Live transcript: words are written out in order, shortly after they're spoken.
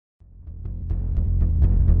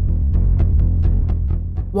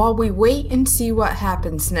While we wait and see what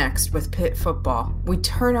happens next with Pitt football, we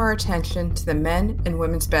turn our attention to the men and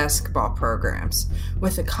women's basketball programs.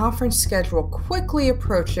 With the conference schedule quickly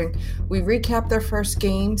approaching, we recap their first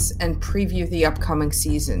games and preview the upcoming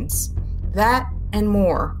seasons. That and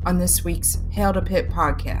more on this week's Hail to Pitt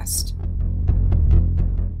podcast.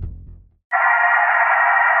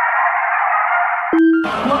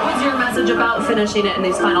 What was your message about finishing it in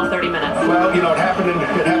these final 30 minutes? Well, it happened in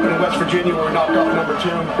West Virginia where we knocked off number 2.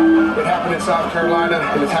 It happened in South Carolina,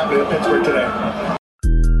 and it's happening in Pittsburgh today.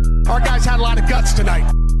 Our guys had a lot of guts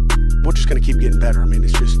tonight. We're just going to keep getting better. I mean,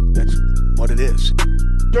 that's what it is.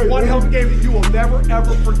 One hell of a game that you will never,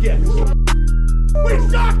 ever forget. We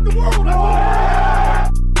shocked the world!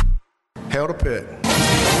 Hail to Pitt.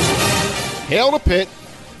 Hail to Pitt.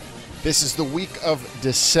 This is the week of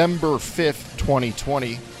December 5th,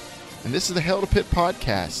 2020, and this is the Hail to Pitt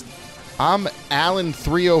podcast. I'm Alan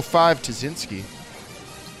 305 Tazinski.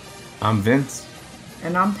 I'm Vince.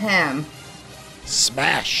 And I'm Pam.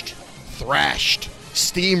 Smashed, thrashed,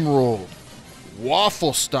 steamrolled,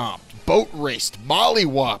 waffle stomped, boat raced,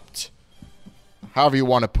 mollywopped, however you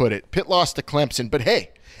want to put it. Pitt lost to Clemson, but hey,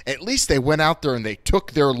 at least they went out there and they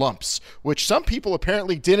took their lumps, which some people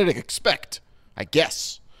apparently didn't expect, I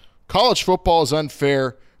guess. College football is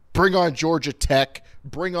unfair. Bring on Georgia Tech.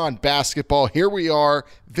 Bring on basketball. Here we are,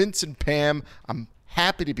 Vince and Pam. I'm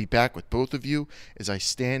happy to be back with both of you as I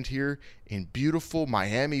stand here in beautiful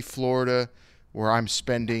Miami, Florida, where I'm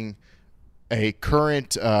spending a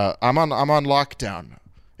current I'm on lockdown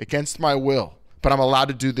against my will, but I'm allowed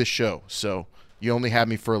to do this show. So you only have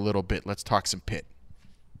me for a little bit. Let's talk some Pitt.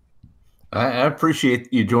 I appreciate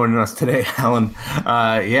you joining us today, Alan.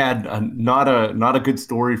 Not a good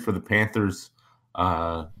story for the Panthers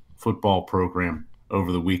football program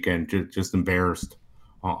over the weekend. Just embarrassed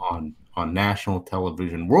on national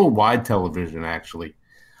television, worldwide television, actually.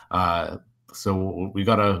 So we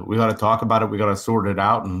gotta talk about it. We gotta sort it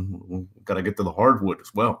out, and we gotta get to the hardwood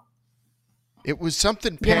as well. It was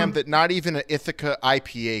something, Pam, that not even an Ithaca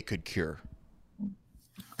IPA could cure.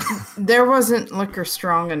 There wasn't liquor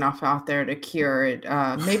strong enough out there to cure it.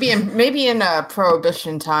 Maybe in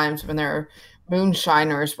Prohibition times when their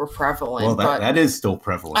moonshiners were prevalent. Well, that is still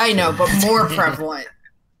prevalent. I know, but more prevalent,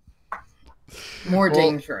 more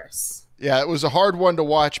dangerous. Yeah, it was a hard one to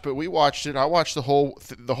watch, but we watched it. I watched the whole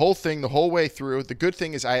thing the whole way through. The good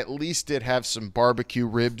thing is I at least did have some barbecue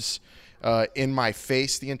ribs in my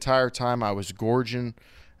face the entire time. I was gorging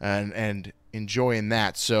and enjoying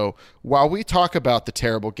that. So while we talk about the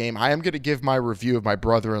terrible game, I am going to give my review of my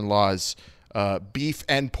brother-in-law's beef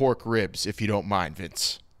and pork ribs, if you don't mind,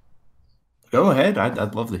 Vince. Go ahead.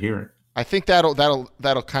 I'd love to hear it. I think that'll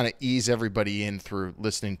kind of ease everybody in through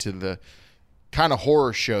listening to the kind of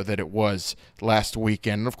horror show that it was last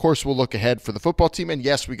weekend. And of course, we'll look ahead for the football team. And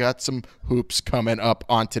yes, we got some hoops coming up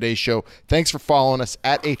on today's show. Thanks for following us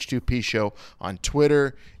at H2P Show on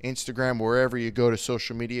Twitter, Instagram, wherever you go to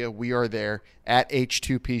social media. We are there at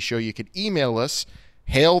H2P Show. You can email us,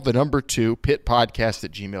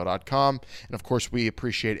 hail_pittpodcast@gmail.com. And of course, we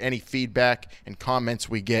appreciate any feedback and comments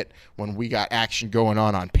we get when we got action going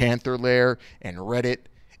on Panther Lair and Reddit.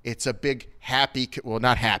 It's a big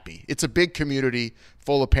it's a big community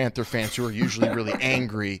full of Panther fans who are usually really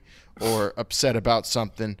angry or upset about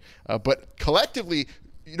something. But collectively,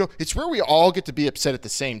 it's where we all get to be upset at the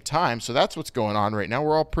same time. So that's what's going on right now.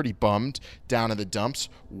 We're all pretty bummed down in the dumps.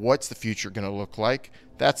 What's the future going to look like?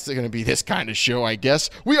 That's going to be this kind of show, I guess.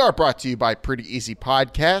 We are brought to you by Pretty Easy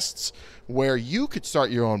Podcasts, where you could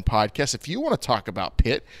start your own podcast. If you want to talk about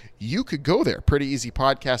Pitt, you could go there,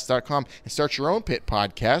 prettyeasypodcast.com, and start your own Pitt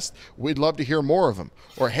podcast. We'd love to hear more of them.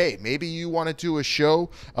 Or, hey, maybe you want to do a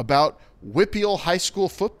show about Whippeal High School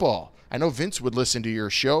football. I know Vince would listen to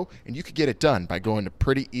your show, and you could get it done by going to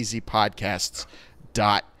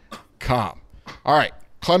prettyeasypodcasts.com. All right,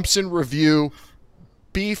 Clemson review,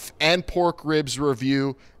 beef and pork ribs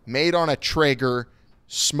review, made on a Traeger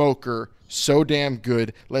smoker. So damn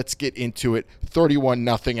good. Let's get into it.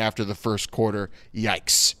 31-0 after the first quarter.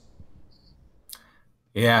 Yikes.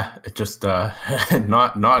 Yeah, it just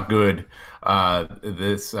not good.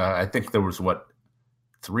 I think there was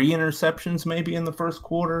 3 interceptions maybe in the first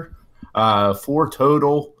quarter. 4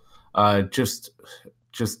 total. Just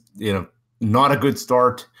not a good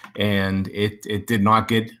start, and it did not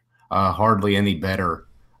get hardly any better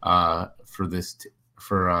for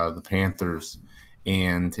the Panthers.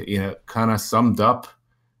 And kind of summed up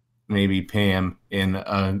maybe, Pam, in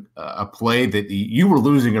a play that you were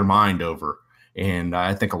losing your mind over, and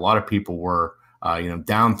I think a lot of people were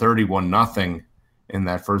down 31-0 in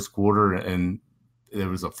that first quarter, and there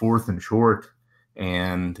was a 4th and short,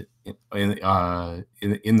 and in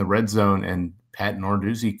the red zone, and Pat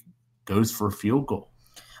Narduzzi goes for a field goal.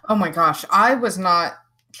 Oh my gosh, I was not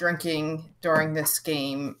drinking during this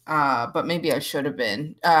game, but maybe I should have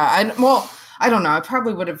been. I don't know. I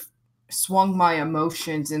probably would have swung my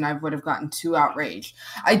emotions and I would have gotten too outraged.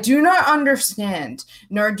 I do not understand.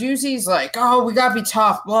 Narduzzi's like, oh, we got to be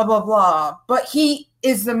tough, blah, blah, blah. But he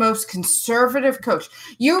is the most conservative coach.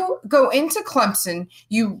 You go into Clemson,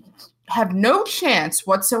 you have no chance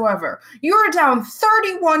whatsoever. You are down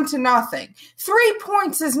 31-0. 3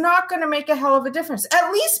 points is not going to make a hell of a difference.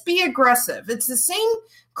 At least be aggressive. It's the same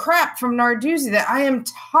crap from Narduzzi that I am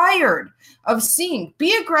tired of seeing.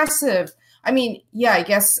 Be aggressive. I mean, yeah, I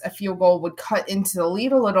guess a field goal would cut into the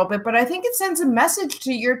lead a little bit, but I think it sends a message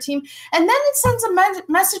to your team. And then it sends a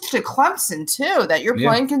message to Clemson, too, that you're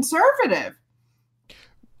playing conservative.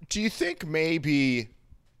 Do you think maybe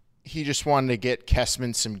he just wanted to get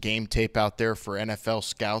Kessman some game tape out there for NFL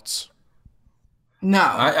scouts? No.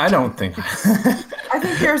 I don't think. I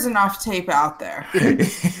think there's enough tape out there.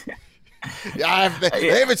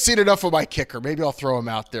 They haven't seen enough of my kicker. Maybe I'll throw him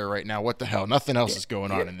out there right now. What the hell? Nothing else is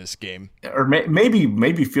going on in this game. Or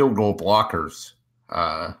maybe field goal blockers,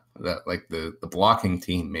 that like the blocking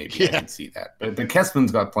team. Maybe I can see that. But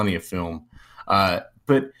Kessman's got plenty of film.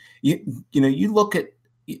 But you look at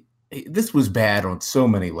this was bad on so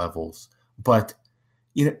many levels. But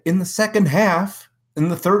in the second half, in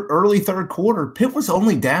the early third quarter, Pitt was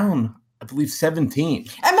only down, I believe, 17.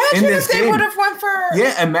 Imagine if they would have went for...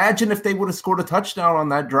 Yeah, imagine if they would have scored a touchdown on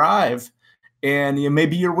that drive, and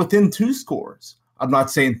maybe you're within 2 scores. I'm not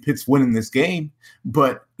saying Pitt's winning this game,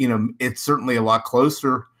 but it's certainly a lot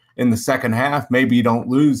closer in the second half. Maybe you don't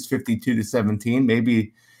lose 52-17.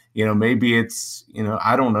 Maybe it's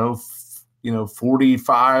I don't know,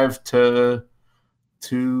 45 to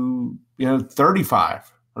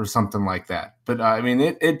 35 or something like that. But I mean,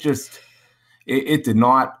 it just did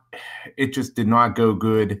not go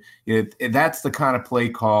good. That's the kind of play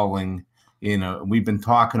calling, we've been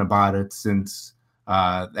talking about it since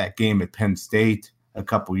that game at Penn State a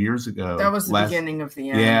couple years ago. That was the beginning of the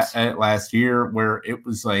end. Yeah, last year, where it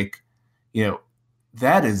was like,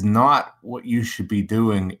 that is not what you should be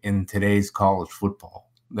doing in today's college football.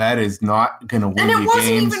 That is not going to win you games. And it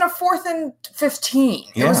wasn't even a 4th and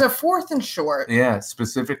 15. Yeah. It was a 4th and short. Yeah,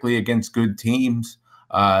 specifically against good teams.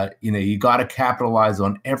 You got to capitalize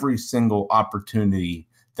on every single opportunity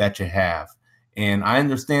that you have. And I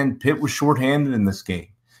understand Pitt was shorthanded in this game.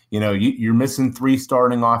 You're missing 3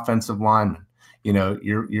 starting offensive linemen.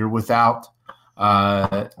 You're without. All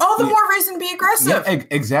the more reason to be aggressive. Yeah,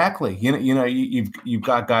 exactly. You've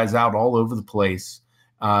got guys out all over the place.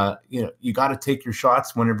 You got to take your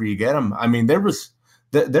shots whenever you get them. I mean, there was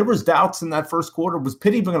doubts in that first quarter. Was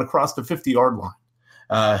Pitt even going to cross the 50-yard line?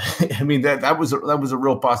 I mean, that was a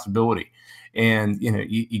real possibility. And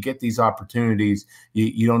you get these opportunities,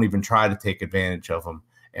 you don't even try to take advantage of them.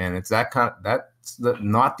 And it's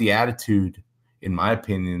not the attitude, in my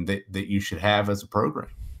opinion, that you should have as a program.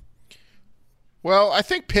 Well, I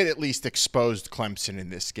think Pitt at least exposed Clemson in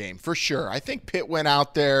this game for sure. I think Pitt went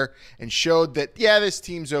out there and showed that, yeah, this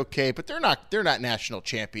team's okay, but they're not national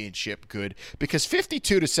championship good, because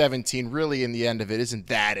 52-17 really in the end of it isn't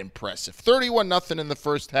that impressive. 31-0 in the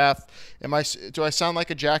first half. Do I sound like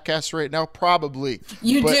a jackass right now? Probably.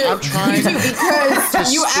 You but do. I'm trying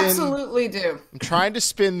because you absolutely do. I'm trying to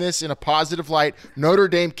spin this in a positive light. Notre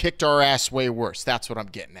Dame kicked our ass way worse. That's what I'm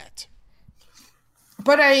getting at.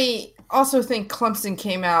 But I also think Clemson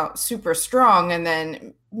came out super strong and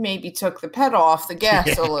then maybe took the pedal off the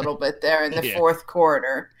gas a little bit there in the fourth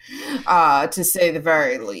quarter, to say the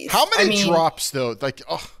very least. How many drops, though?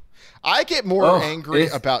 I get more angry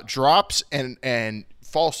about drops and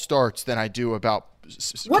false starts than I do about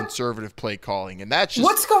conservative play calling, and that's just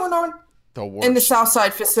what's going on in the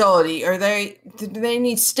Southside facility. Do they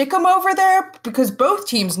need Stickum over there? Because both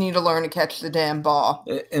teams need to learn to catch the damn ball.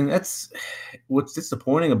 And that's what's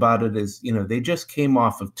disappointing about it is, they just came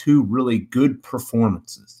off of 2 really good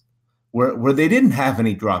performances where they didn't have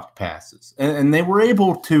any dropped passes, and they were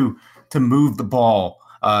able to move the ball,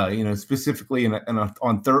 specifically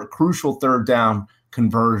on crucial third down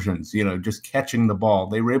conversions, just catching the ball.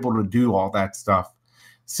 They were able to do all that stuff.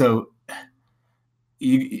 So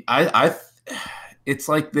it's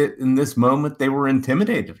like that in this moment they were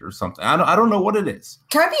intimidated or something. I don't know what it is.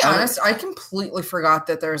 Can I be honest? I completely forgot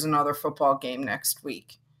that there's another football game next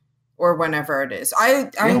week or whenever it is.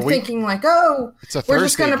 I'm thinking like, we're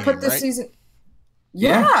just going to put this season.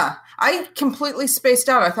 Yeah. I completely spaced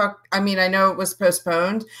out. I know it was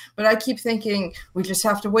postponed, but I keep thinking we just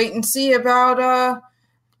have to wait and see about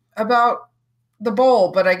the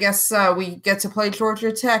bowl, but I guess we get to play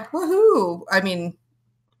Georgia Tech. Woohoo! I mean,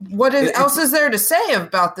 what else is there to say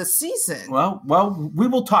about this season? Well, we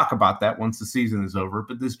will talk about that once the season is over.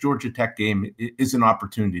 But this Georgia Tech game is an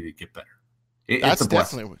opportunity to get better. That's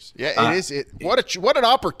definitely it is. What an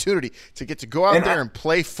opportunity to get to go out there and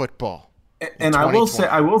play football. And I will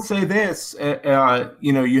say this.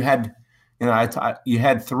 You had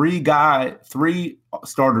three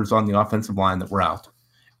starters on the offensive line that were out,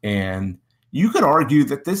 and you could argue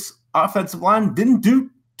that this offensive line didn't do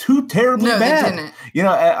too terribly bad. They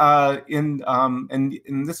didn't.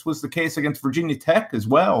 And this was the case against Virginia Tech as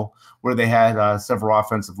well, where they had several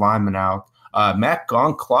offensive linemen out. Matt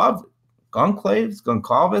Goncalves,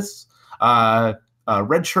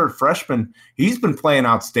 redshirt freshman, he's been playing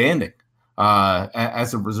outstanding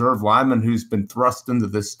as a reserve lineman who's been thrust into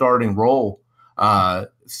this starting role.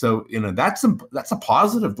 So that's a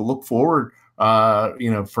positive to look forward.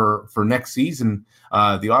 For next season.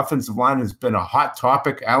 The offensive line has been a hot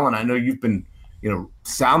topic. Alan, I know you've been,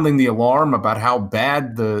 sounding the alarm about how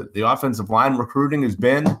bad the offensive line recruiting has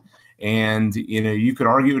been. And, you could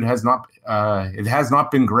argue it has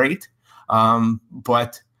not been great.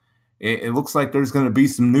 But it looks like there's going to be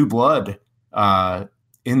some new blood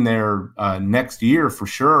in there next year for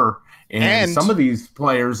sure. And some of these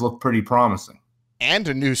players look pretty promising. And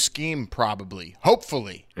a new scheme, probably,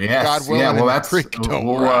 hopefully. Yes. God willing, yeah, well, that's creek don't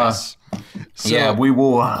rise. Yeah, we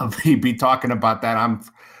will be talking about that. I'm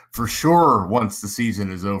for sure once the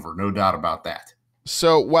season is over, no doubt about that.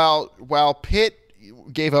 So while Pitt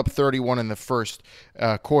gave up 31 in the first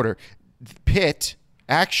quarter, Pitt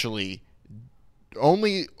actually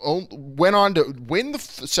only went on to win the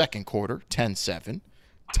second quarter, 10-7,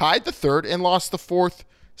 tied the third, and lost the fourth,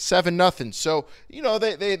 7-0. So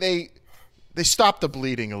they stopped the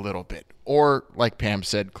bleeding a little bit. Or, like Pam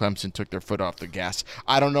said, Clemson took their foot off the gas.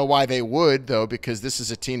 I don't know why they would, though, because this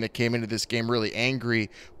is a team that came into this game really angry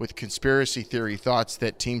with conspiracy theory thoughts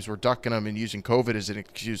that teams were ducking them and using COVID as an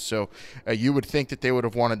excuse. So you would think that they would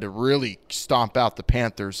have wanted to really stomp out the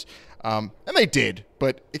Panthers. And they did,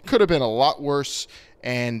 but it could have been a lot worse.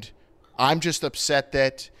 And I'm just upset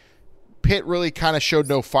that Pitt really kind of showed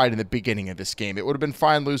no fight in the beginning of this game. It would have been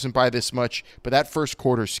fine losing by this much, but that first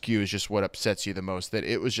quarter skew is just what upsets you the most, that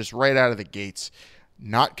it was just right out of the gates,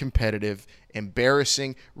 not competitive,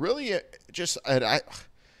 embarrassing, really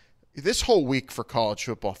this whole week for college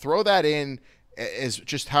football. Throw that in as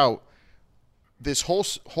just how this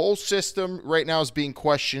whole system right now is being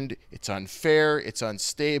questioned. It's unfair, it's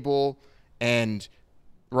unstable, and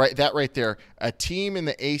right there, a team in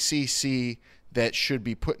the ACC that should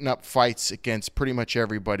be putting up fights against pretty much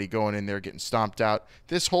everybody going in there, getting stomped out.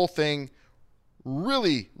 This whole thing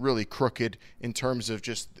really, really crooked in terms of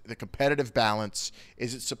just the competitive balance.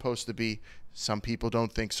 Is it supposed to be? Some people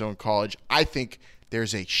don't think so in college. I think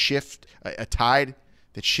there's a shift, a tide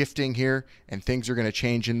that's shifting here, and things are going to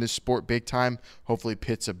change in this sport big time. Hopefully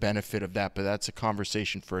Pitt's a benefit of that, but that's a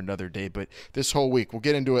conversation for another day. But this whole week, we'll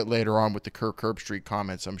get into it later on with the Kirk Herbstreit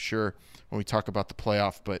comments, I'm sure, when we talk about the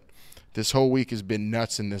playoff. But this whole week has been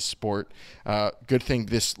nuts in this sport. Good thing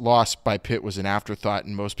this loss by Pitt was an afterthought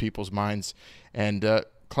in most people's minds. And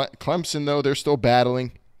Clemson, though, they're still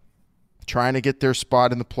battling, trying to get their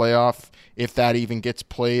spot in the playoff, if that even gets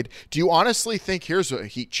played. Do you honestly think, here's a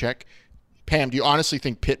heat check, Pam, do you honestly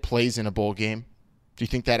think Pitt plays in a bowl game? Do you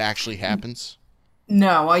think that actually happens?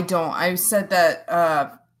 No, I don't. I said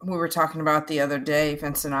that we were talking about the other day,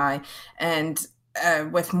 Vince and I, and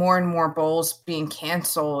with more and more bowls being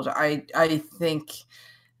canceled, I think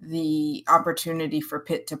the opportunity for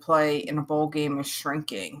Pitt to play in a bowl game is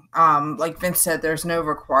shrinking. Like Vince said, there's no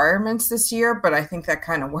requirements this year, but I think that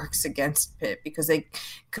kind of works against Pitt because they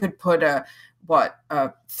could put a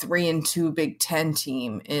 3-2 Big Ten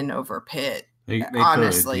team in over Pitt, they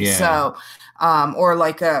honestly. Could, yeah. So, or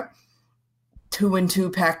like a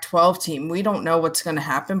 2-2 Pac-12 team. We don't know what's going to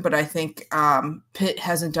happen, but I think Pitt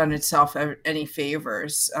hasn't done itself any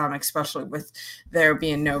favors, especially with there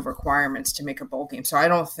being no requirements to make a bowl game. So I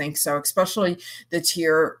don't think so, especially the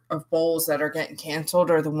tier of bowls that are getting canceled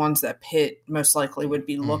are the ones that Pitt most likely would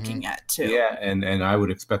be looking at too. Yeah, and I would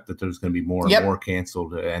expect that there's going to be more and more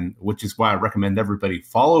canceled, and which is why I recommend everybody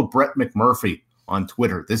follow Brett McMurphy on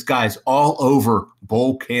Twitter. This guy's all over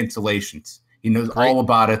bowl cancellations. He knows all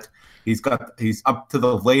about it. He's up to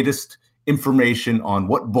the latest information on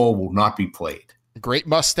what bowl will not be played. Great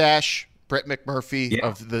mustache, Brett McMurphy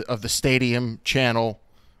of the Stadium channel,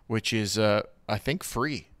 which is I think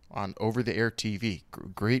free on over-the-air TV.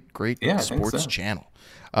 Great sports channel.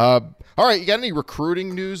 All right, you got any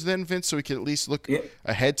recruiting news then, Vince, so we can at least look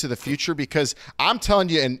ahead to the future? Because I'm telling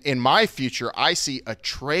you, in my future, I see a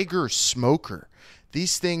Traeger smoker.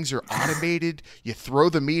 These things are automated. You throw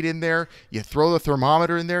the meat in there. You throw the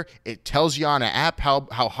thermometer in there. It tells you on an app how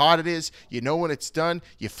hot it is. You know when it's done.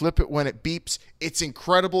 You flip it when it beeps. It's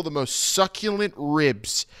incredible. The most succulent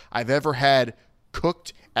ribs I've ever had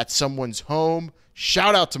cooked at someone's home.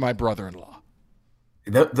 Shout out to my brother-in-law.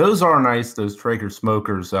 Those are nice. Those Traeger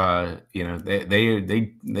smokers. They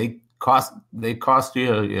cost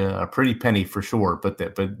you a pretty penny for sure. But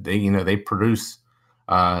they produce.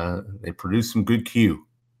 They produce some good Q.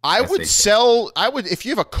 If you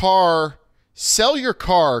have a car, sell your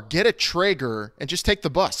car, get a Traeger, and just take the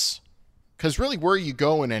bus. Because really, where are you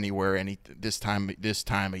going anywhere this time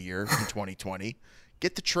of year in 2020?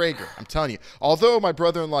 Get the Traeger. I'm telling you. Although my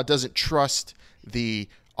brother-in-law doesn't trust the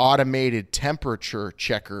automated temperature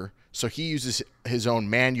checker, so he uses his own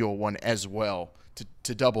manual one as well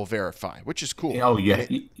to double verify, which is cool. Oh yeah,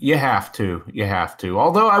 you have to.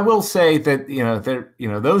 Although I will say that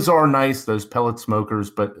those are nice, those pellet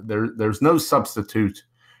smokers, but there's no substitute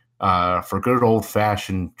for good old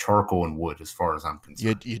fashioned charcoal and wood, as far as I'm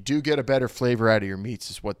concerned. You do get a better flavor out of your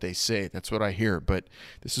meats, is what they say. That's what I hear. But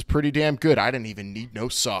this is pretty damn good. I didn't even need no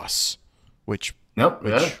sauce,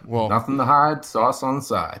 nothing to hide. Sauce on the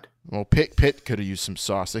side. Well, Pitt could have used some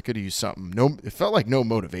sauce. They could have used something. It felt like no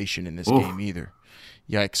motivation in this game either.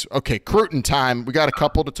 Yikes. Okay, Cruton time. We got a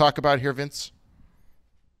couple to talk about here, Vince.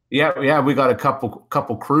 Yeah, we got a couple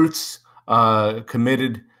Crutes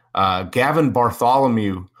committed. Gavin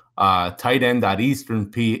Bartholomew, tight end at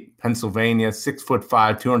Eastern Pennsylvania,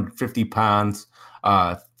 6'5", 250 pounds,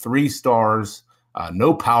 3 stars,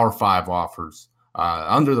 no Power 5 offers.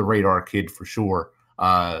 Under the radar kid for sure.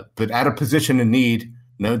 But at a position in need,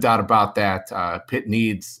 no doubt about that. Pitt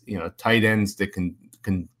needs tight ends that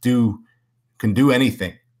can do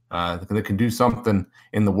anything. That can do something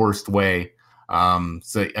in the worst way.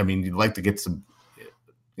 So I mean, you'd like to get some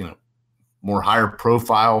more higher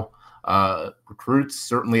profile recruits,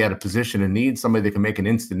 certainly at a position in need, somebody that can make an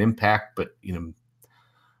instant impact. But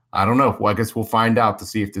I don't know. Well, I guess we'll find out to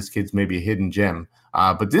see if this kid's maybe a hidden gem.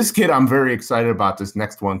 But this kid, I'm very excited about this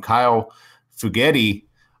next one. Kyle Fugedi,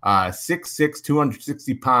 6'6",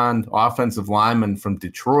 260-pound offensive lineman from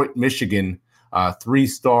Detroit, Michigan, 3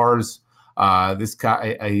 stars. This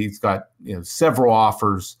guy, he's got several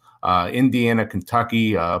offers, Indiana,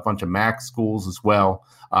 Kentucky, a bunch of MAC schools as well.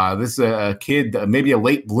 This is a kid, maybe a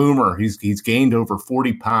late bloomer. He's gained over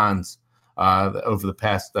 40 pounds over the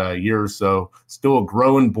past year or so. Still a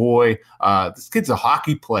growing boy. This kid's a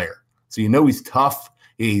hockey player, so he's tough.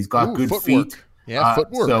 He's got good footwork. feet. Yeah,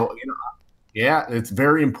 footwork. So it's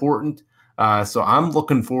very important. So I'm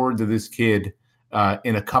looking forward to this kid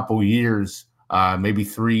in a couple years, maybe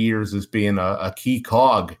 3 years, as being a key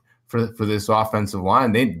cog for this offensive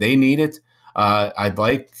line. They need it. I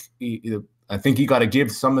think you got to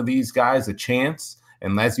give some of these guys a chance.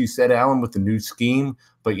 And as you said, Alan, with the new scheme,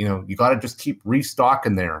 but you got to just keep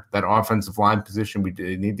restocking that offensive line position. We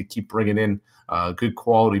need to keep bringing in good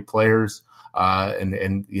quality players. And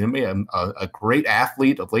a great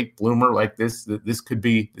athlete, a late bloomer like this could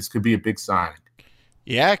be a big signing.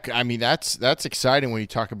 Yeah, I mean that's exciting when you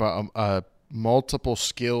talk about multiple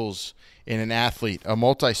skills in an athlete, a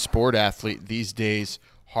multi-sport athlete these days.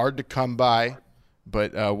 Hard to come by,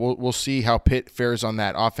 but we'll see how Pitt fares on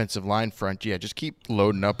that offensive line front. Yeah, just keep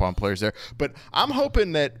loading up on players there. But I'm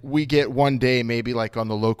hoping that we get one day, maybe like on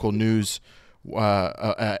the local news,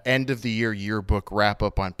 end of the year yearbook wrap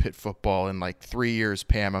up on Pitt football in like 3 years,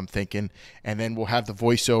 Pam, I'm thinking, and then we'll have the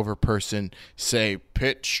voiceover person say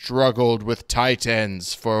Pitt struggled with tight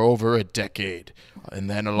ends for over a decade, and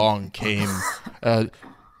then along came a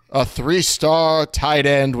 3-star tight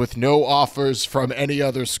end with no offers from any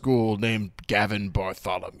other school named Gavin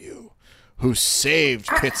Bartholomew, who saved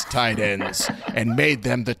Pitt's tight ends and made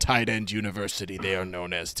them the tight end university they are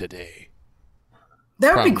known as today.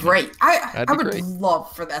 That would be great. I would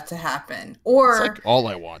love for that to happen. Or it's like all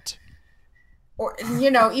I want. Or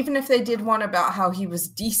even if they did one about how he was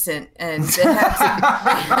decent and they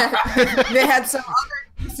had some other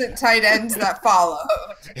decent tight ends that followed.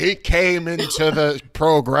 He came into the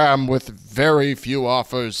program with very few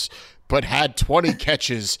offers, but had 20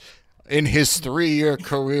 catches in his 3-year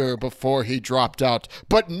career before he dropped out,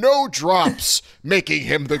 but no drops, making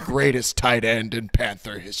him the greatest tight end in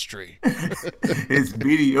Panther history. His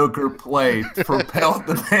mediocre play propelled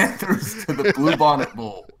the Panthers to the Bluebonnet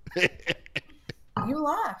Bowl. You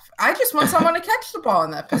laugh. I just want someone to catch the ball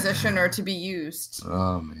in that position or to be used.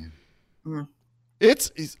 Oh, man.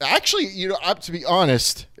 It's actually, to be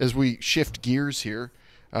honest, as we shift gears here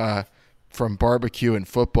from barbecue and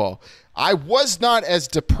football, I was not as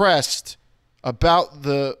depressed about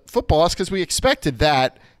the football loss because we expected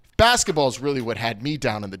that. Basketball is really what had me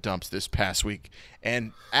down in the dumps this past week.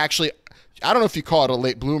 And actually, I don't know if you call it a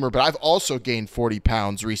late bloomer, but I've also gained 40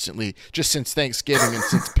 pounds recently just since Thanksgiving and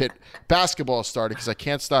since Pitt basketball started because I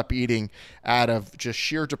can't stop eating out of just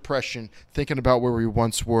sheer depression thinking about where we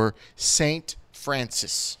once were. St.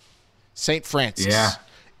 Francis.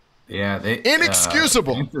 Yeah.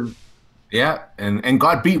 Inexcusable. And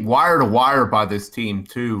got beat wire to wire by this team,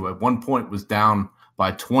 too. At one point was down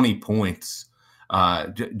by 20 points.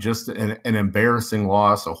 Just an embarrassing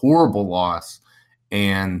loss, a horrible loss.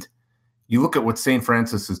 And you look at what St.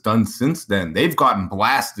 Francis has done since then. They've gotten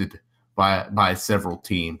blasted by several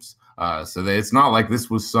teams. So it's not like this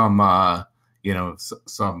was some buzzsaw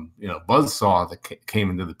that came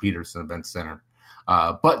into the Peterson Event Center.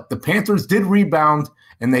 But the Panthers did rebound,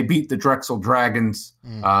 and they beat the Drexel Dragons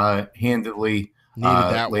handedly.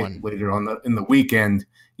 Needed that one later in the weekend.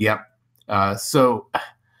 Yep.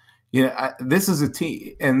 This is a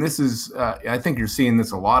team, and this is I think you're seeing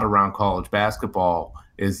this a lot around college basketball.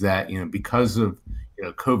 Is that because of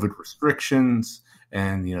COVID restrictions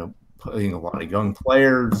and playing a lot of young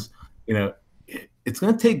players, it's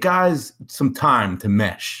going to take guys some time to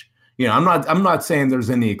mesh. I'm not saying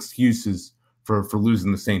there's any excuses for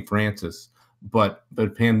losing to St. Francis, but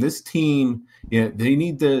Pam, this team, they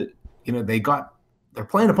need to, they're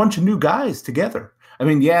playing a bunch of new guys together. I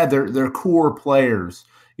mean, they're core players,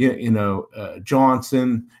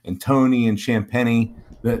 Johnson and Tony and Champagnie,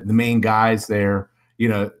 the main guys there. We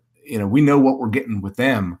know what we're getting with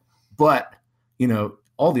them, but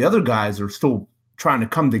all the other guys are still trying to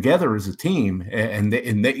come together as a team, and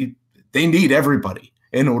they need everybody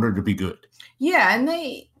in order to be good. Yeah, and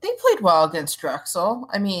they played well against Drexel.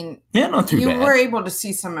 I mean, not too bad. You were able to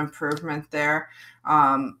see some improvement there,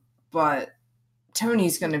 but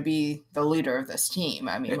Tony's going to be the leader of this team.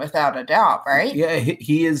 I mean, without a doubt, right? Yeah,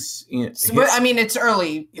 he is. I mean, it's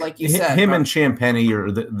early, like you said. Him and Champagnie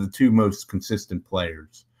are the two most consistent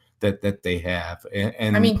players that they have.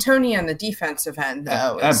 And I mean, Tony on the defensive end,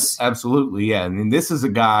 though. Absolutely, yeah. I mean, this is a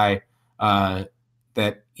guy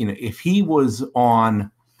that, if he was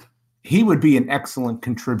on, he would be an excellent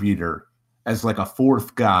contributor as like a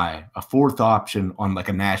fourth guy, a fourth option on like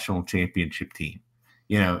a national championship team.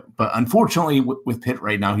 But unfortunately with Pitt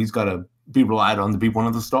right now, he's got to be relied on to be one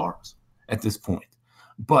of the stars at this point.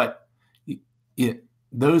 But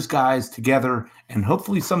those guys together, and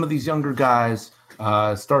hopefully some of these younger guys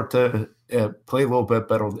start to play a little bit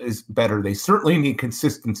better. They certainly need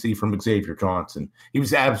consistency from Xavier Johnson. He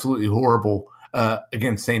was absolutely horrible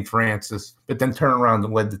against St. Francis, but then turned around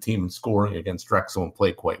and led the team in scoring against Drexel and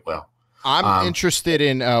played quite well. I'm interested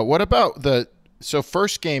in what about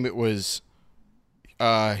first game it was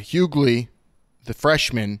Hughley, the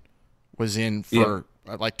freshman, was in for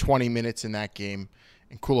like 20 minutes in that game,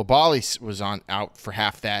 and Coulibaly was out for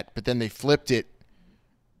half that, but then they flipped it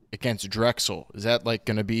against Drexel. Is that like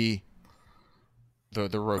going to be the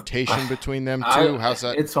rotation between them two? How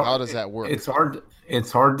does that work?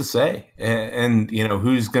 It's hard to say, and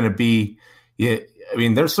who's going to be. Yeah, I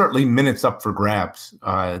mean, there's certainly minutes up for grabs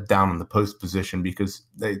down in the post position because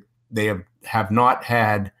they have not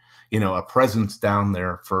had a presence down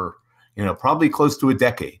there for probably close to a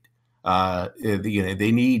decade.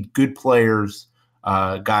 They need good players,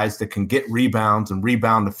 guys that can get rebounds and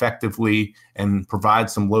rebound effectively and provide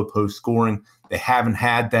some low post scoring. They haven't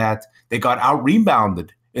had that. They got out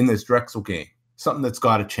rebounded in this Drexel game. Something that's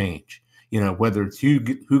got to change. Whether it's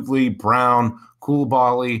Hughley, Brown,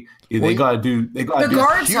 Coulibaly, they got to do. The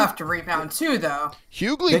guards have to rebound too, though.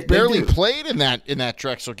 Hughley barely played in that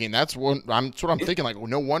Drexel game. That's what I'm thinking. Like,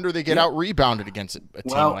 no wonder they get out rebounded against a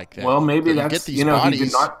team like that. Well, maybe that's get these bodies, he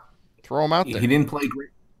did not throw them out there. He didn't play great.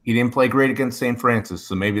 He didn't play great against St. Francis,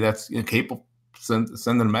 so maybe that's capable.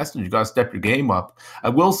 Sending a message. You got to step your game up. I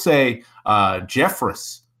will say,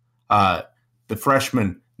 Jeffress, the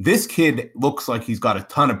freshman. This kid looks like he's got a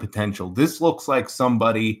ton of potential. This looks like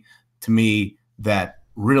somebody to me that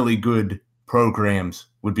really good programs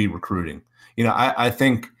would be recruiting. I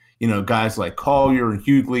think, guys like Collier and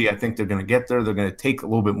Hughley, I think they're going to get there. They're going to take a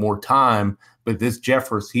little bit more time. But this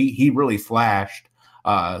Jeffress, he really flashed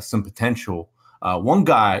some potential. One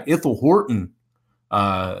guy, Ithel Horton,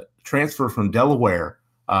 transfer from Delaware,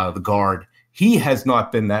 the guard, he has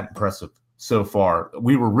not been that impressive so far.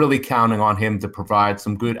 We were really counting on him to provide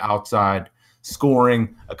some good outside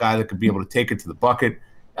scoring, a guy that could be able to take it to the bucket.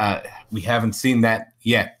 We haven't seen that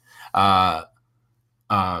yet.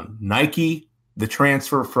 Nike the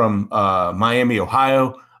transfer from Miami,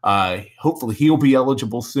 Ohio. Hopefully he'll be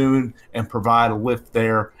eligible soon and provide a lift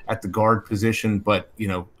there at the guard position. But,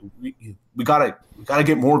 we gotta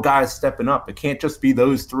get more guys stepping up. It can't just be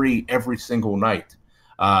those three every single night,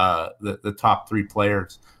 the top three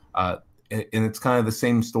players. And it's kind of the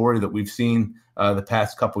same story that we've seen the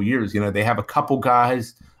past couple years. They have a couple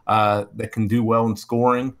guys that can do well in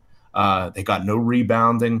scoring. They got no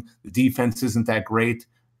rebounding. The defense isn't that great.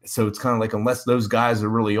 So it's kind of like, unless those guys are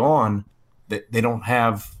really on, they don't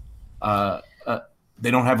have a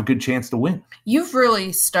good chance to win. You've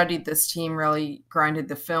really studied this team, really grinded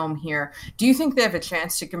the film here. Do you think they have a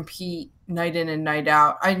chance to compete night in and night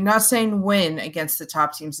out? I'm not saying win against the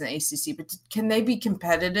top teams in the ACC, but can they be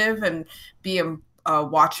competitive and be a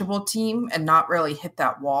watchable team and not really hit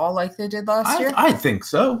that wall like they did last year? I think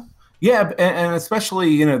so. Yeah, and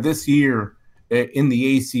especially, this year in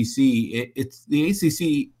the ACC, it's the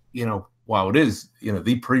ACC, while it is,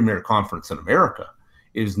 the premier conference in America,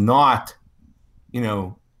 is not,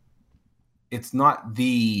 it's not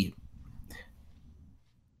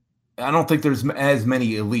I don't think there's as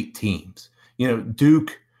many elite teams.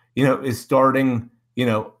 Duke, is starting,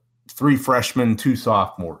 3 freshmen, 2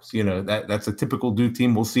 sophomores. That's a typical Duke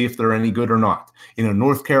team. We'll see if they're any good or not.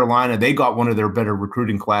 North Carolina, they got one of their better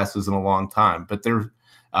recruiting classes in a long time, but they're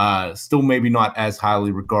still maybe not as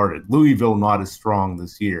highly regarded. Louisville, not as strong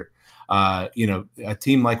this year. A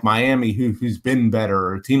team like Miami who's been better,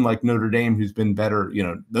 or a team like Notre Dame who's been better,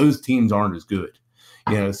 those teams aren't as good.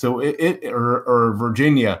 So or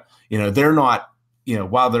Virginia, they're not,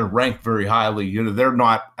 while they're ranked very highly, they're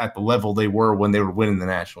not at the level they were when they were winning the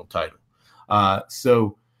national title.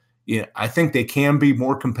 So I think they can be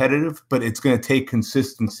more competitive, but it's going to take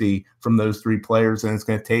consistency from those 3 players, and it's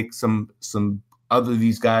going to take some other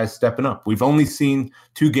these guys stepping up. We've only seen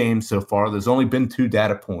 2 games so far. There's only been 2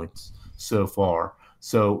 data points so far,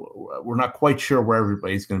 so we're not quite sure where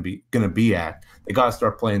everybody's going to be at. They got to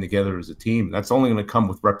start playing together as a team. That's only going to come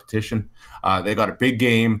with repetition. They got a big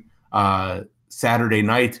game Saturday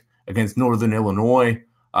night against Northern Illinois,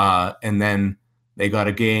 and then they got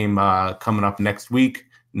a game coming up next week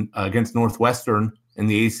against Northwestern in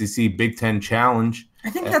the ACC Big Ten Challenge. I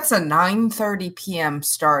think that's a 9:30 p.m.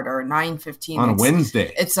 start, or 9:15 on a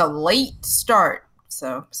Wednesday. It's a late start,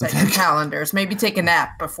 so set your calendars. Maybe take a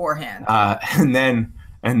nap beforehand. And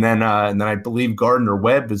then I believe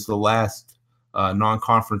Gardner-Webb is the last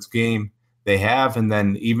non-conference game they have, and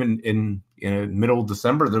then even in middle of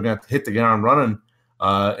December they're going to hit the ground running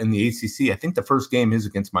in the ACC. I think the first game is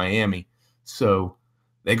against Miami, so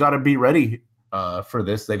they got to be ready for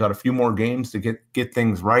this. They got a few more games to get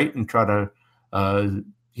things right and try to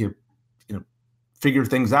figure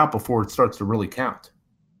things out before it starts to really count.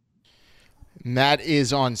 And that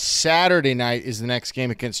is on Saturday night, is the next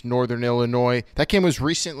game against Northern Illinois. That game was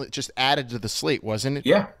recently just added to the slate, wasn't it?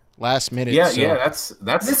 Yeah. Last minute. Yeah, so. Yeah, that's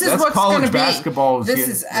college basketball. This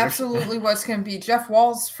is absolutely what's going to be. Jeff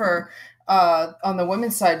Walz on the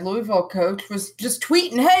women's side, Louisville coach, was just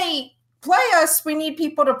tweeting, "Hey, play us. We need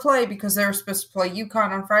people to play," because they were supposed to play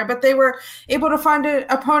UConn on Friday, but they were able to find an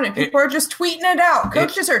opponent. People are just tweeting it out.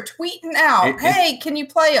 Coaches are tweeting out, "Hey, can you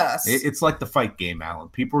play us?" It's like the fight game, Alan.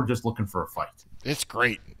 People are just looking for a fight. It's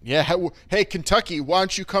great. Yeah. Hey, Kentucky, why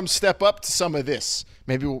don't you come step up to some of this?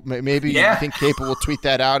 Maybe yeah. You think Capel will tweet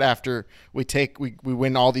that out after we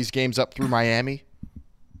win all these games up through Miami?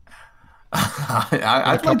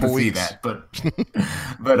 I'd like to see that,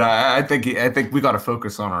 but I think we got to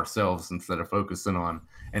focus on ourselves instead of focusing on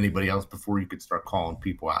anybody else before you could start calling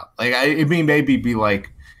people out. Like maybe be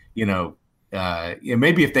like,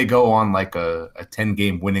 maybe if they go on like a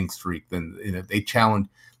 10-game winning streak, then they challenge.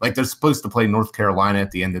 Like they're supposed to play North Carolina at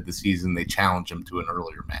the end of the season. They challenge them to an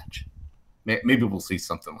earlier match. Maybe we'll see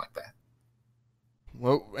something like that.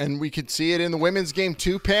 Well, and we could see it in the women's game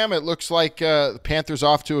too, Pam. It looks like the Panthers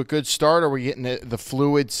off to a good start. Are we getting the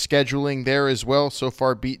fluid scheduling there as well? So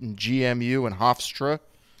far, beating GMU and Hofstra.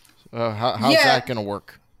 How's that going to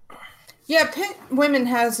work? Yeah, Pitt women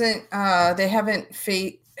hasn't. They haven't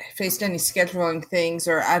faced any scheduling things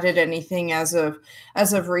or added anything as of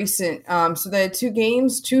recent. So they had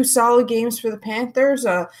 2 solid games for the Panthers.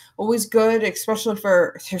 Always good, especially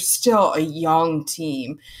they're still a young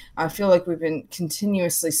team. I feel like we've been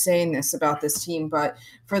continuously saying this about this team, but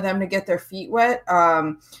for them to get their feet wet,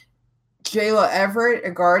 Jayla Everett,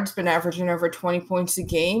 a guard's been averaging over 20 points a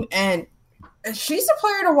game, and she's a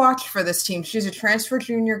player to watch for this team. She's a transfer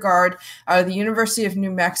junior guard out of the University of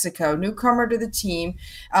New Mexico, newcomer to the team.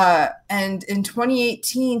 And in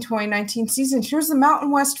 2018-2019 season, she was the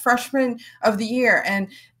Mountain West Freshman of the Year. And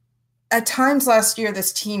at times last year,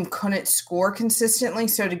 this team couldn't score consistently.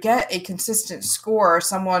 So to get a consistent score,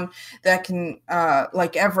 someone that can,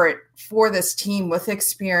 like Everett, for this team with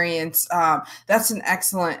experience, that's an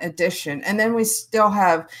excellent addition. And then we still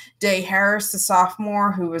have Day Harris, the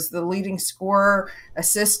sophomore, who was the leading scorer,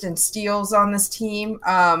 assist, and steals on this team.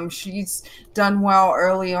 She's done well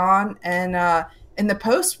early on. And in the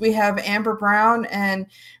post, we have Amber Brown and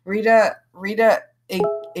Rita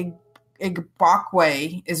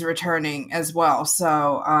Igbokwe is returning as well.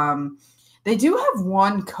 So they do have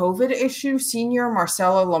one COVID issue. Senior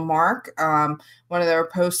Marcela Lamarck, one of their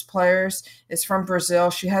post players, is from Brazil.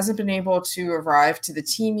 She hasn't been able to arrive to the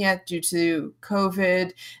team yet due to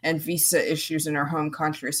COVID and visa issues in her home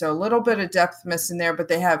country. So a little bit of depth missing there, but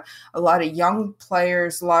they have a lot of young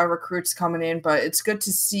players, a lot of recruits coming in. But it's good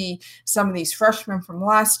to see some of these freshmen from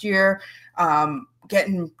last year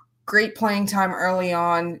getting great playing time early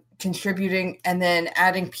on, contributing, and then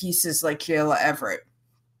adding pieces like Jayla Everett.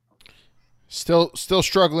 Still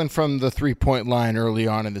struggling from the 3-point line early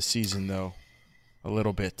on in the season, though, a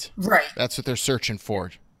little bit. Right. That's what they're searching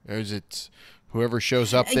for. Whoever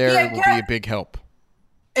shows up there will be a big help.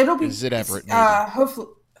 It'll be. Is it Everett? Maybe? Hopefully.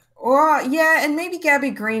 Well, yeah, and maybe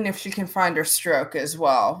Gabby Green if she can find her stroke as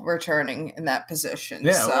well, returning in that position.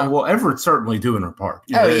 Yeah, so. Well, Everett's certainly doing her part.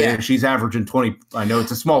 Yeah. She's averaging 20. I know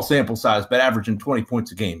it's a small sample size, but averaging 20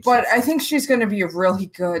 points a game. But I think she's going to be a really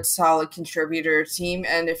good, solid contributor team.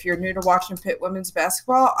 And if you're new to watching Pitt women's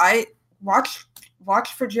basketball, I watch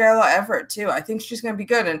for Jayla Everett too. I think she's going to be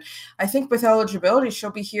good. And I think with eligibility,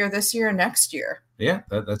 she'll be here this year and next year. Yeah,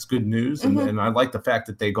 that's good news. And I like the fact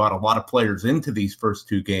that they got a lot of players into these first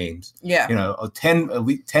two games. Yeah. At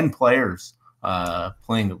least 10 players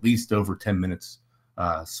playing at least over 10 minutes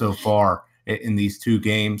so far in these two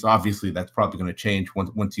games. Obviously, that's probably going to change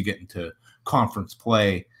once you get into conference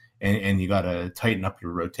play. And you got to tighten up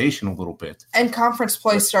your rotation a little bit. And conference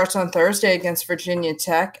play starts on Thursday against Virginia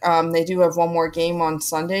Tech. They do have one more game on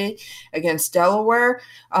Sunday against Delaware.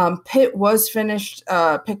 Pitt was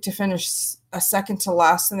picked to finish a second to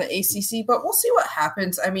last in the ACC, but we'll see what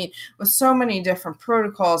happens. I mean, with so many different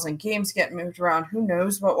protocols and games getting moved around, who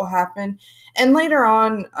knows what will happen. And later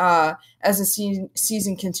on, as the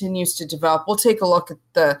season continues to develop, we'll take a look at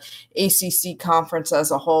the ACC conference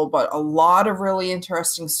as a whole, but a lot of really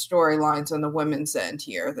interesting storylines on the women's end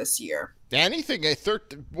here this year. Anything,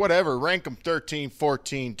 whatever, rank them 13,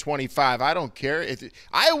 14, 25, I don't care.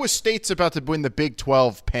 Iowa State's about to win the Big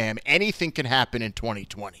 12, Pam. Anything can happen in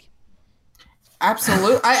 2020.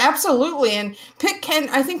 Absolutely. And Pitt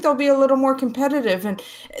I think they'll be a little more competitive. And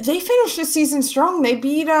they finished the season strong. They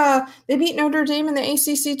beat Notre Dame in the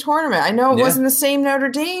ACC tournament. I know it wasn't the same Notre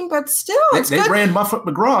Dame, but still, they ran Muffet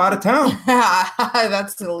McGraw out of town.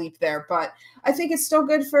 That's the leap there. But I think it's still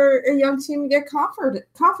good for a young team to get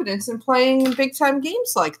confidence in playing in big-time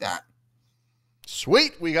games like that.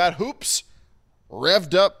 Sweet. We got hoops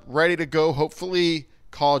revved up, ready to go. Hopefully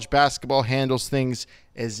college basketball handles things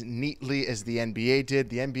as neatly as the NBA did.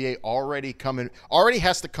 The NBA already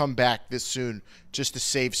has to come back this soon just to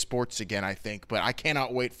save sports again, I think. But I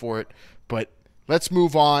cannot wait for it. But let's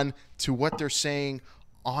move on to what they're saying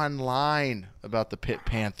online about the Pitt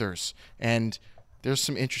Panthers. And there's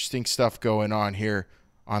some interesting stuff going on here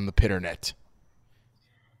on the Pitternet.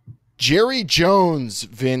 Jerry Jones,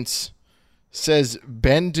 Vince, says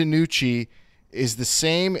Ben DiNucci is the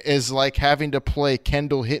same as like having to play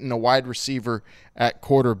Kendall Hinton, a wide receiver, at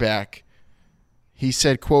quarterback. He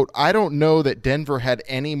said, quote, "I don't know that Denver had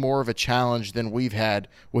any more of a challenge than we've had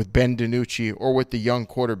with Ben DiNucci or with the young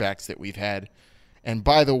quarterbacks that we've had. And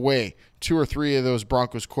by the way, 2 or 3 of those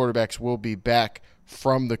Broncos quarterbacks will be back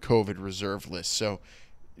from the COVID reserve list." So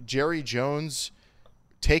Jerry Jones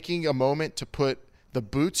taking a moment to put the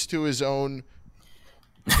boots to his own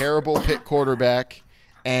terrible Pitt quarterback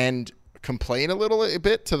and complain a little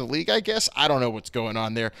bit to the league, I guess. I don't know what's going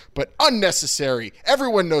on there, but unnecessary.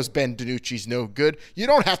 Everyone knows Ben DiNucci's no good. You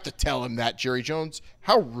don't have to tell him that, Jerry Jones.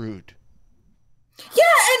 How rude. Yeah,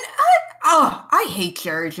 and I hate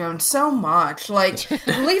Jerry Jones so much. Like,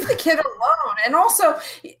 leave the kid alone. And also,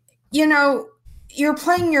 you're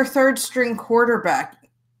playing your third string quarterback.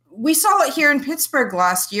 We saw it here in Pittsburgh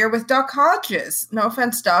last year with Duck Hodges. No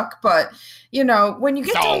offense, Duck, but when you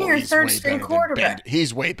get down to your third string quarterback,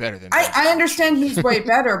 he's way better than Ben. I understand he's way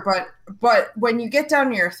better, but when you get down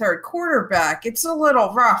to your third quarterback, it's a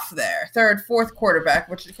little rough there. Third, fourth quarterback,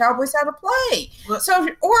 which the Cowboys had to play. So,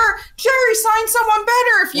 or Jerry, sign someone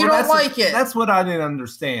better if you don't like it. That's what I didn't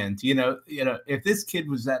understand. If this kid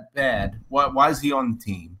was that bad, why is he on the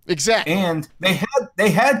team? Exactly. And they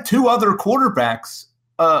had 2 other quarterbacks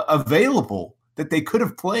available that they could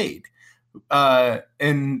have played.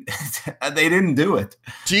 and they didn't do it.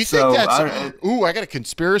 Do you think that's I got a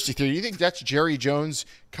conspiracy theory. Do you think that's Jerry Jones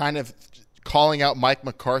kind of calling out Mike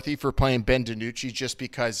McCarthy for playing Ben DiNucci just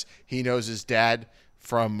because he knows his dad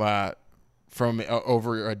from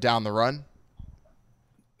over down the run?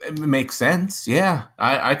 It makes sense. Yeah,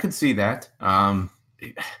 I could see that.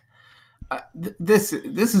 This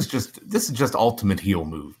is just ultimate heel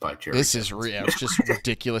move by Jerry. This is it's just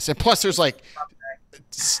ridiculous. And plus, there's like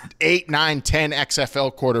 8, 9, 10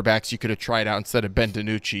 XFL quarterbacks you could have tried out instead of Ben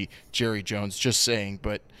DiNucci, Jerry Jones. Just saying,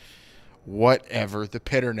 but whatever. The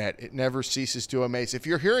Pitternet, it never ceases to amaze. If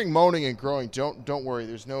you're hearing moaning and groaning, don't worry.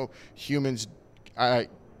 There's no humans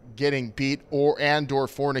getting beat or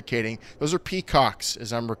fornicating. Those are peacocks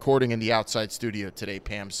as I'm recording in the outside studio today,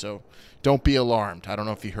 Pam. So don't be alarmed. I don't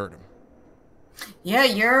know if you heard them.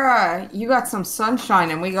 Yeah, you got some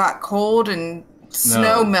sunshine and we got cold and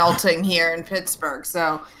snow melting here in Pittsburgh.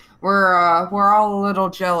 So we're all a little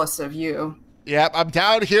jealous of you. Yep, I'm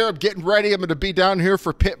down here. I'm getting ready. I'm going to be down here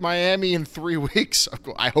for Pitt, Miami in 3 weeks.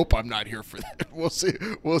 I hope I'm not here for that. We'll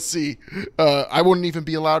see. I wouldn't even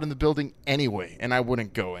be allowed in the building anyway, and I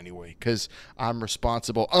wouldn't go anyway because I'm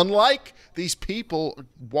responsible. Unlike these people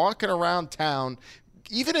walking around town,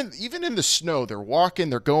 even in the snow, they're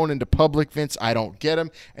walking, they're going into public, Vince. I don't get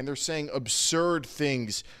them, and they're saying absurd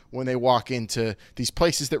things when they walk into these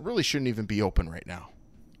places that really shouldn't even be open right now.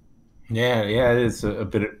 Yeah, it is a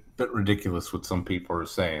bit ridiculous what some people are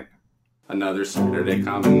saying. Another Saturday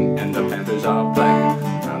coming and the Panthers are playing.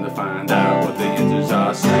 Trying to find out what the Panthers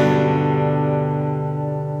are saying.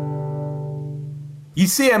 You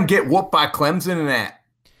see them get whooped by Clemson and that.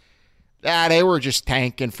 They were just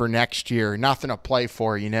tanking for next year. Nothing to play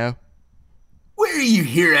for, you know? Where do you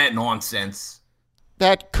hear that nonsense?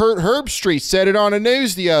 That Kurt Herbstreit said it on the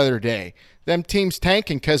news the other day. Them teams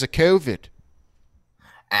tanking because of COVID.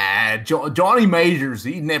 Johnny Majors,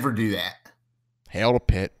 he'd never do that. Hail to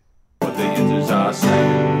Pitt. What the Yinzers are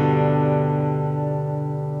saying.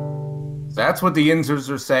 That's what the Yinzers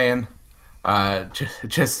are saying.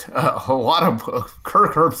 Just a lot of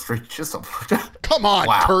Kirk Herbstreit. Come on,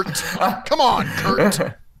 wow. Kurt. Come on,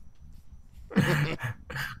 Kurt.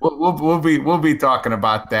 We'll be talking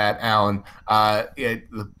about that, Alan.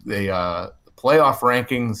 The playoff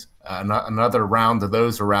rankings. Another round of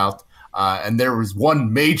those are out. And there was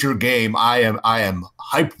one major game I am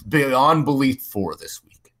hyped beyond belief for this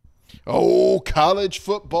week. Oh, college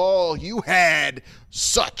football. You had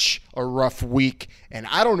such a rough week, and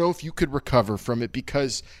I don't know if you could recover from it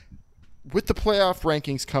because with the playoff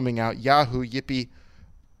rankings coming out, Yahoo, Yippee,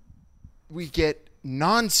 we get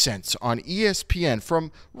nonsense on ESPN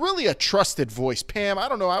from really a trusted voice. Pam, I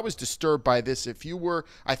don't know. I was disturbed by this. If you were,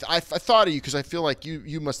 I thought of you because I feel like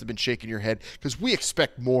you must have been shaking your head because we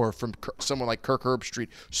expect more from someone like Kirk Herbstreit,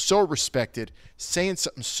 so respected, saying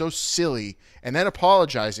something so silly and then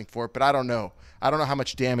apologizing for it. But I don't know. I don't know how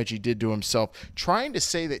much damage he did to himself. Trying to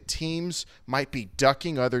say that teams might be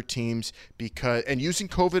ducking other teams and using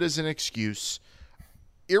COVID as an excuse.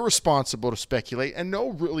 Irresponsible to speculate and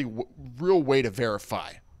no real way to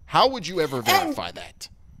verify. How would you ever verify that?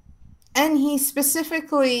 And he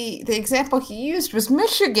specifically, the example he used was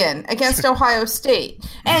Michigan against Ohio State.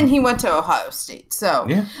 And he went to Ohio State. So,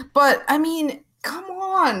 yeah. But I mean, come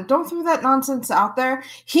on, don't throw that nonsense out there.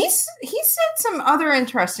 He said some other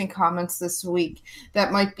interesting comments this week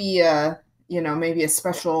that might be maybe a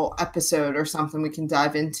special episode or something we can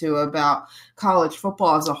dive into about college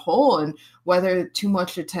football as a whole and whether too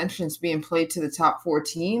much attention is being played to the top 4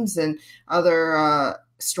 teams and other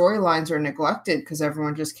storylines are neglected because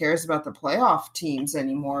everyone just cares about the playoff teams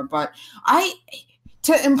anymore. But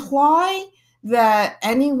to imply that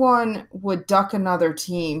anyone would duck another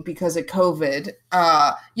team because of COVID,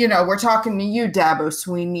 we're talking to you, Dabo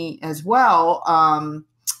Swinney, as well,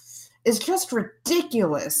 is just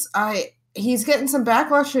ridiculous. He's getting some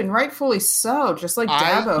backlash, and rightfully so, just like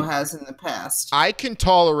Dabo has in the past. I can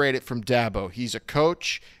tolerate it from Dabo. He's a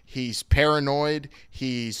coach. He's paranoid.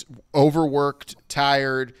 He's overworked,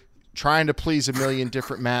 tired, trying to please a million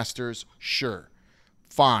different masters. Sure.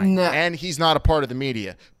 Fine. No. And he's not a part of the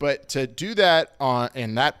media. But to do that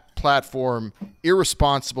in that platform,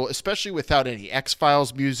 irresponsible, especially without any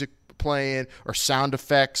X-Files music playing or sound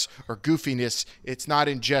effects or goofiness, it's not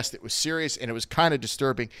in jest. It was serious and it was kind of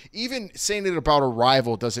disturbing. Even saying it about a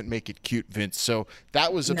rival doesn't make it cute, Vince. So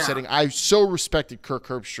that was upsetting. No. I so respected Kirk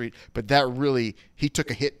Herbstreit, but that really, he took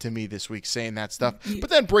a hit to me this week saying that stuff. But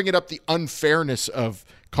then bringing up the unfairness of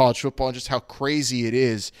college football and just how crazy it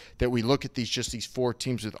is that we look at these 4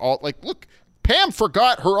 teams with all, like, look, Pam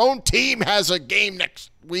forgot her own team has a game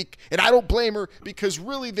next week, and I don't blame her because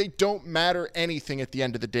really they don't matter anything at the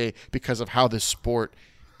end of the day because of how this sport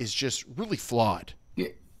is just really flawed.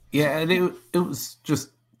 Yeah, and it was just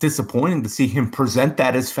disappointing to see him present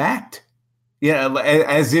that as fact. Yeah,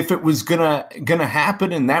 as if it was gonna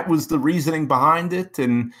happen, and that was the reasoning behind it.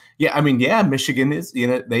 And yeah, I mean, yeah, Michigan is,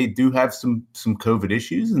 they do have some COVID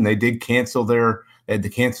issues, and they had to cancel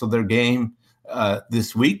their game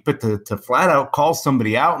this week. But to flat out call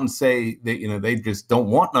somebody out and say that they just don't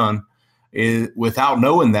want none, without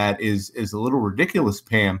knowing that is a little ridiculous,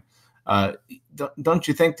 Pam. Don't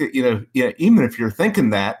you think that even if you're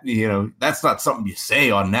thinking that that's not something you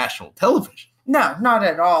say on national television? No, not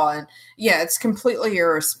at all. And yeah, it's completely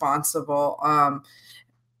irresponsible.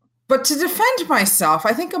 But to defend myself,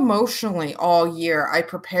 I think emotionally all year I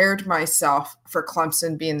prepared myself for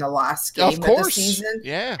Clemson being the last game of the season.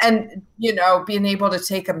 Yeah. And, being able to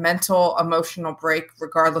take a mental, emotional break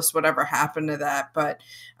regardless whatever happened to that. But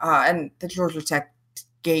and the Georgia Tech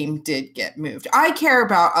game did get moved. I care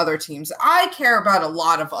about other teams. I care about a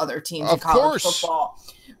lot of other teams in college football,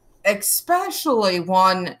 especially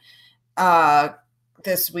one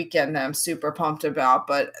this weekend that I'm super pumped about.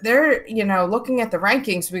 But they're, looking at the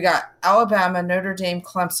rankings, we got Alabama, Notre Dame,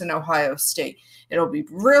 Clemson, Ohio State. It'll be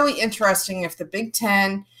really interesting if the Big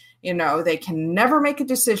Ten, they can never make a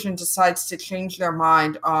decision, decides to change their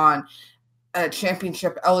mind on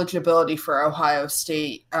championship eligibility for Ohio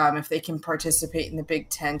State, if they can participate in the Big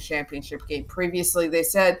Ten championship game. Previously, they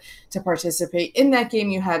said to participate in that game,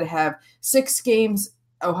 you had to have 6 games.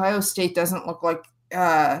 Ohio State doesn't look like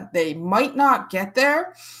they might not get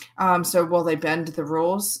there. So will they bend the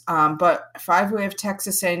rules? But 5, we have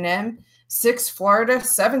Texas A&M, 6, Florida,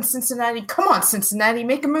 7, Cincinnati. Come on, Cincinnati,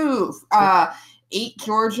 make a move. 8,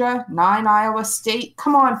 Georgia, 9, Iowa State.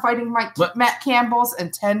 Come on, Fighting Matt Campbell's,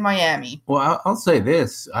 and 10, Miami. Well, I'll say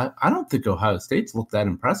this. I don't think Ohio State's looked that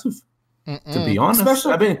impressive, to be honest.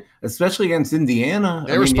 Especially against Indiana.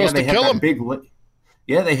 They were supposed to kill them.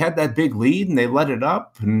 They had that big lead, and they let it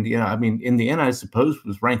up. And, Indiana, I suppose,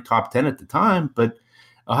 was ranked top 10 at the time. But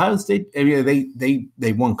Ohio State,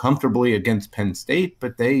 they won comfortably against Penn State,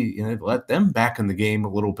 but they let them back in the game a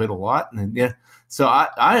lot. And, so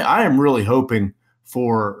I am really hoping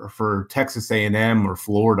for Texas A&M or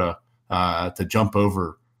Florida to jump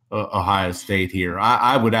over Ohio State here.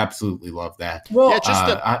 I would absolutely love that. Well, just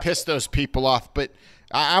to piss those people off, but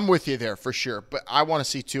I'm with you there for sure. But I want to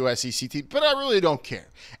see 2 SEC teams, but I really don't care.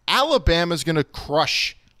 Alabama's going to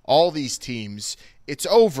crush all these teams. It's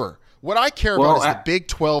over. What I care about is the Big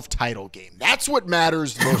 12 title game. That's what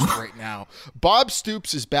matters most right now. Bob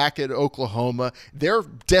Stoops is back at Oklahoma. They're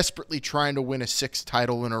desperately trying to win a 6th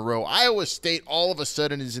title in a row. Iowa State all of a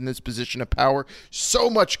sudden is in this position of power. So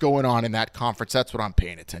much going on in that conference. That's what I'm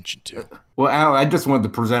paying attention to. Well, Al, I just wanted to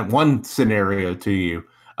present one scenario to you.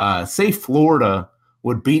 Say Florida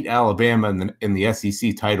would beat Alabama in the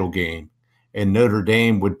SEC title game, and Notre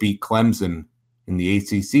Dame would beat Clemson in the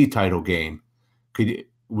ACC title game.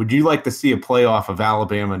 Would you like to see a playoff of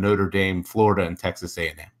Alabama, Notre Dame, Florida, and Texas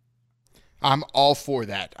A&M? I'm all for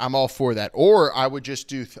that. Or I would just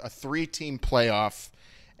do a 3-team playoff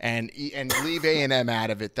and leave A&M out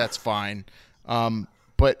of it. That's fine.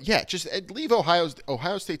 But yeah, just leave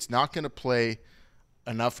Ohio State's not going to play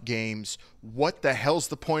enough games. What the hell's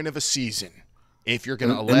the point of a season if you're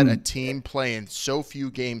going to let a team play in so few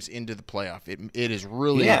games into the playoff? It is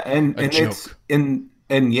really a joke.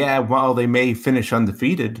 And yeah, while they may finish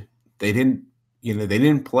undefeated, they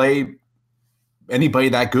didn't play anybody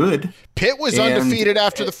that good. Pitt was undefeated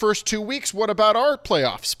after the first 2 weeks. What about our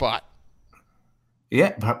playoff spot?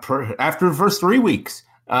 Yeah, after the first 3 weeks,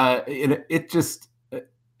 Ohio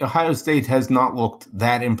State has not looked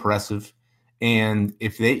that impressive. And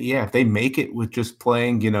if they make it with just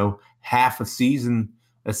playing, half a season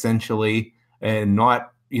essentially, and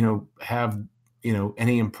not, have,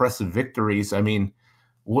 any impressive victories, I mean,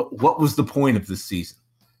 what was the point of this season?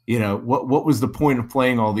 What was the point of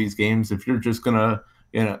playing all these games if you're just gonna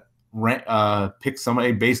pick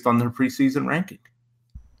somebody based on their preseason ranking?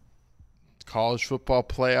 College football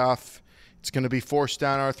playoff, it's going to be forced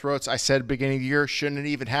down our throats. I said at the beginning of the year, shouldn't it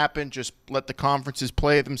even happen? Just let the conferences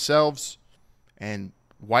play themselves and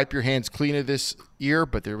wipe your hands clean of this year.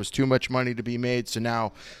 But there was too much money to be made, so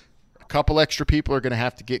now a couple extra people are going to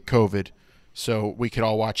have to get COVID so we could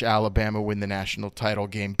all watch Alabama win the national title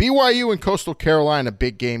game. BYU and Coastal Carolina,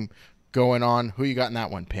 big game going on. Who you got in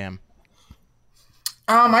that one, Pam?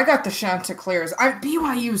 I got the Chanticleers.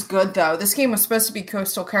 BYU's good, though. This game was supposed to be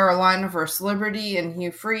Coastal Carolina versus Liberty and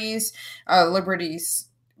Hugh Freeze. Liberty's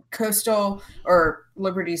Coastal or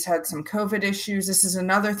Liberty's had some COVID issues. This is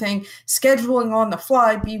another thing. Scheduling on the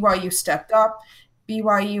fly, BYU stepped up.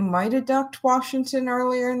 BYU might have ducked Washington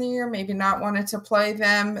earlier in the year, maybe not wanted to play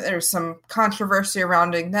them. There's some controversy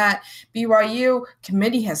surrounding that. BYU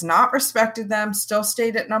committee has not respected them, still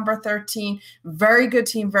stayed at number 13. Very good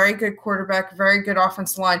team, very good quarterback, very good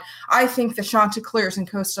offensive line. I think the Chanticleers in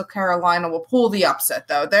Coastal Carolina will pull the upset,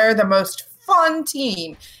 though. They're the most fun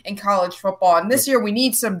team in college football, and this year we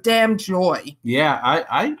need some damn joy. Yeah,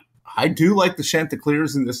 I do like the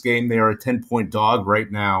Chanticleers in this game. They are a 10-point dog right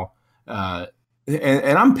now.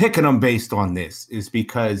 And I'm picking them based on this, is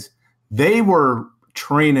because they were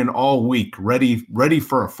training all week, ready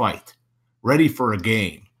for a fight, ready for a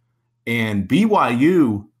game. And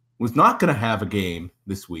BYU was not going to have a game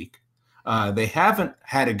this week. They haven't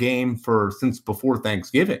had a game since before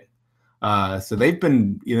Thanksgiving. So they've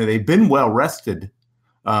been well rested,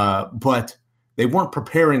 but they weren't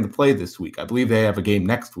preparing to play this week. I believe they have a game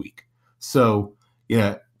next week. So,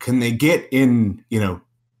 can they get in,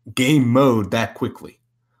 game mode that quickly?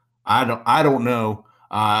 I don't know.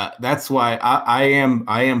 That's why I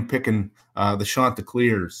am picking the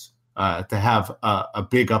Chanticleers to have a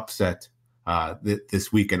big upset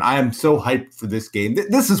this weekend. I am so hyped for this game.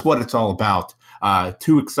 This is what it's all about.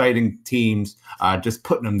 Two exciting teams, just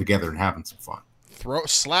putting them together and having some fun.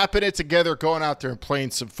 Slapping it together, going out there and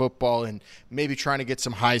playing some football, and maybe trying to get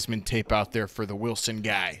some Heisman tape out there for the Wilson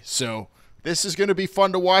guy. So this is going to be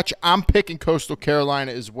fun to watch. I'm picking Coastal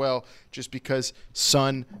Carolina as well, just because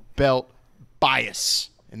Sun Belt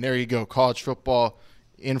bias. And there you go, college football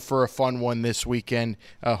in for a fun one this weekend.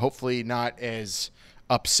 Hopefully not as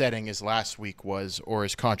upsetting as last week was, or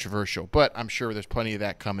as controversial. But I'm sure there's plenty of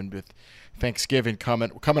that coming with Thanksgiving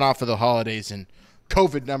coming off of the holidays and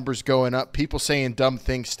COVID numbers going up, people saying dumb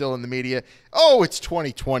things still in the media. Oh, it's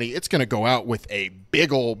 2020. It's going to go out with a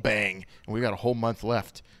big old bang. And we got a whole month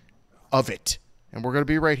left of it. And we're going to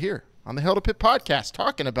be right here on the Hail to Pitt podcast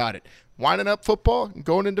talking about it. Winding up football and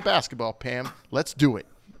going into basketball, Pam. Let's do it.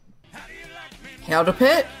 Hail to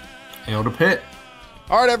Pitt. Hail to Pitt.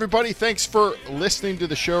 All right, everybody. Thanks for listening to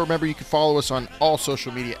the show. Remember, you can follow us on all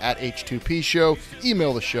social media at H2P Show.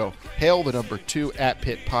 Email the show,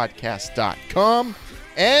 hail2pittpodcast.com.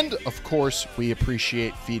 And, of course, we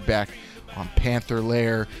appreciate feedback on Panther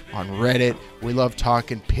Lair, on Reddit. We love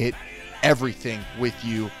talking Pitt, everything with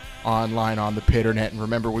you online on the Pitternet. And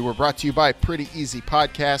remember, we were brought to you by Pretty Easy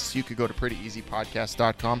Podcasts. You could go to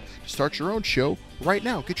prettyeasypodcast.com to start your own show right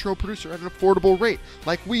now. Get your own producer at an affordable rate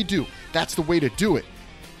like we do. That's the way to do it.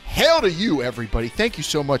 Hail to you, everybody. Thank you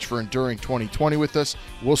so much for enduring 2020 with us.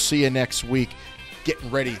 We'll see you next week.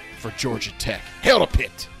 Getting ready for Georgia Tech. Hail to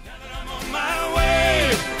Pitt.